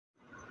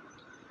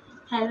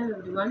Hello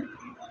everyone.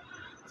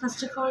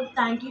 First of all,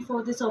 thank you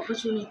for this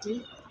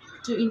opportunity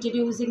to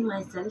introducing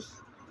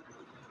myself.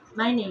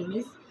 My name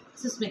is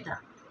Sushmitha.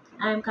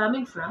 I am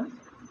coming from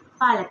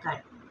Palakkad.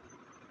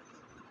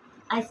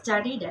 I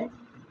studied at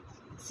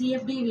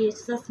CFD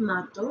VHS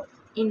Matho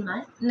in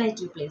my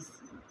native place.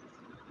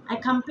 I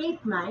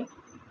complete my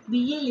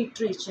BA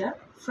Literature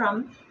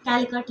from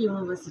Calicut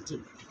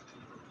University.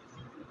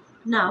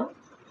 Now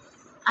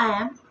I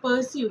am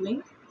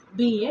pursuing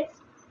BEd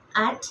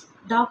at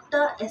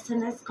Dr.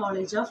 SNS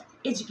College of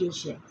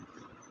Education.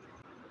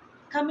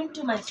 Coming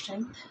to my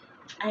strength,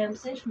 I am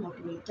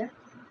self-motivated,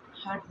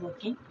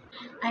 hardworking.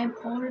 I am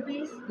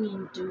always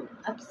keen to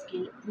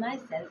upskill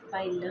myself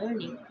by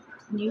learning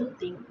new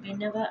things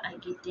whenever I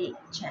get a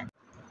chance.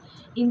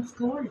 In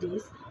school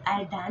days,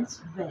 I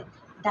danced well.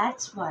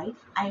 That's why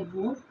I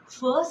won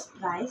first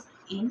prize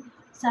in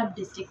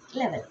sub-district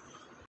level.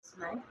 That's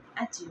my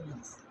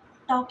achievements.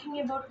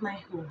 Talking about my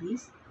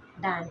hobbies,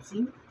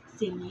 dancing,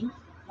 singing,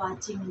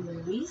 watching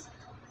movies,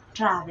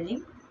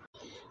 traveling,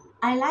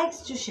 I like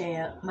to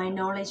share my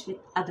knowledge with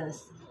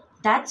others.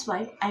 That's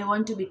why I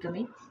want to become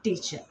a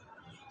teacher.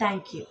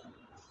 Thank you.